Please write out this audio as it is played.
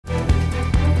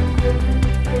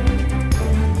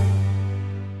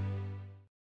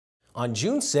On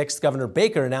June 6th, Governor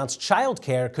Baker announced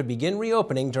childcare could begin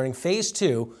reopening during Phase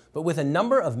 2, but with a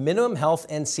number of minimum health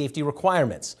and safety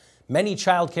requirements. Many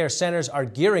childcare centers are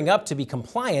gearing up to be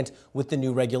compliant with the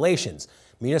new regulations.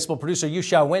 Municipal producer Yu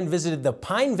Xiaowen visited the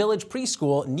Pine Village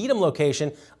Preschool Needham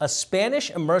location, a Spanish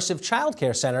immersive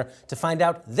childcare center, to find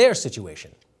out their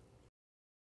situation.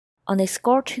 On a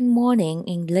scorching morning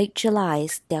in late July,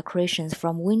 decorations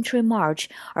from Wintry March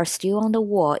are still on the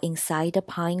wall inside the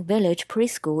Pine Village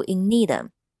Preschool in Needham,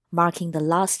 marking the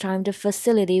last time the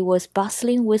facility was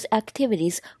bustling with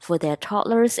activities for their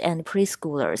toddlers and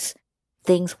preschoolers.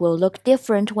 Things will look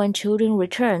different when children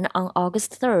return on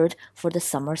August 3rd for the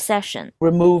summer session.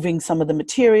 Removing some of the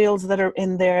materials that are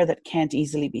in there that can't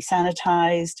easily be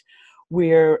sanitized.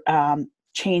 We're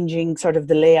changing sort of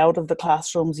the layout of the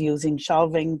classrooms using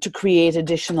shelving to create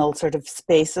additional sort of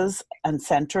spaces and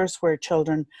centers where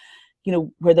children,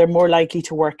 where they're more likely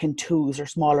to work in twos or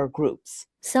smaller groups.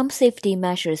 Some safety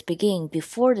measures begin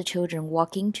before the children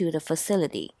walk into the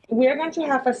facility. We are going to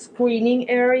have a screening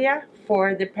area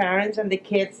for the parents and the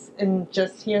kids, and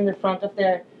just here in the front of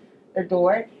the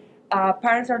door.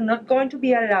 Parents are not going to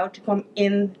be allowed to come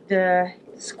in the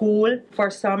school for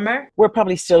summer. We're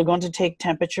probably still going to take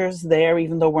temperatures there,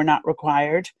 even though we're not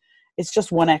required. It's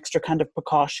just one extra kind of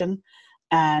precaution.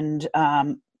 And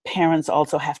parents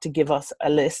also have to give us a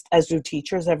list, as do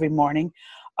teachers, every morning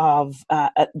of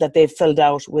that they've filled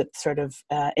out with sort of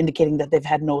indicating that they've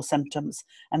had no symptoms.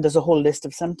 And there's a whole list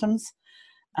of symptoms.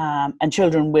 And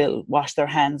children will wash their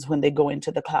hands when they go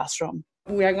into the classroom.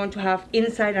 We are going to have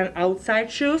inside and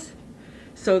outside shoes.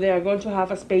 So they are going to have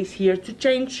a space here to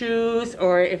change shoes,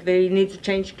 or if they need to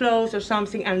change clothes or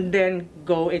something, and then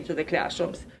go into the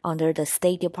classrooms. Under the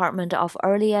State Department of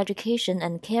Early Education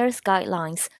and Care's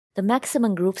guidelines, the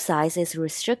maximum group size is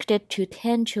restricted to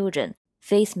 10 children.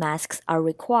 Face masks are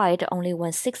required only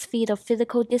when 6 feet of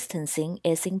physical distancing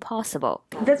is impossible.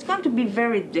 That's going to be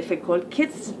very difficult.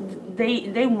 Kids,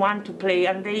 they want to play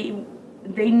and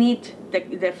they need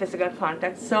the physical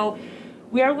contact. So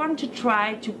we are going to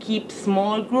try to keep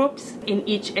small groups in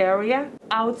each area.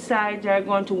 Outside, they are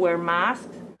going to wear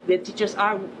masks. The teachers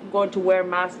are going to wear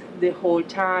masks the whole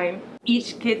time.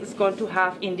 Each kid is going to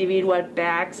have individual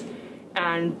bags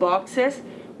and boxes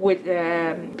with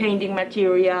painting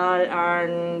material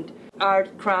and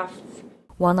art crafts.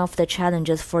 One of the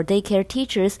challenges for daycare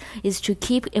teachers is to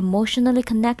keep emotionally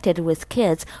connected with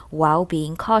kids while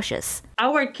being cautious.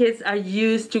 Our kids are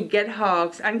used to get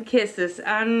hugs and kisses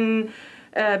and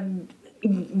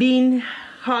being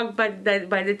hugged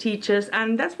by the teachers,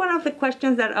 and that's one of the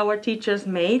questions that our teachers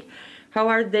made. How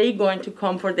are they going to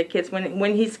comfort the kids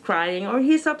when he's crying or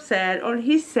he's upset or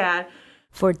he's sad?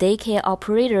 For daycare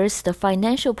operators, the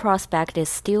financial prospect is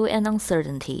still an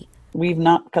uncertainty. We've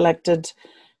not collected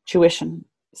tuition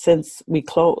since we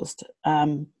closed,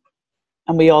 and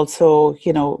we also,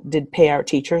 did pay our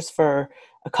teachers for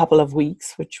a couple of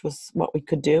weeks, which was what we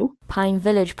could do. Pine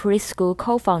Village Preschool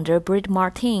co-founder Britt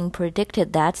Martin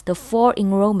predicted that the fall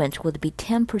enrollment would be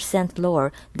 10%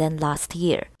 lower than last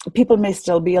year. People may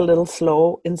still be a little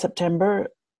slow in September,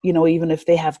 even if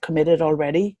they have committed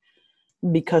already,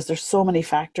 because there's so many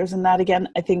factors in that. Again,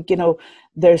 I think,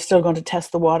 they're still going to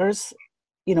test the waters,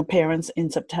 parents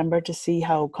in September, to see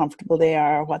how comfortable they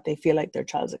are, what they feel like their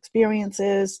child's experience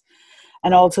is.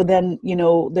 And also then,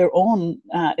 their own,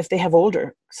 if they have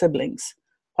older siblings,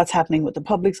 what's happening with the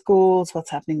public schools, what's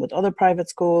happening with other private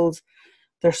schools.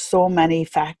 There's so many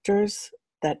factors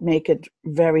that make it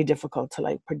very difficult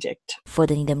to predict. For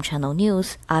the Needham Channel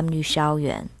News, I'm Yu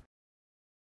Xiaoyuan.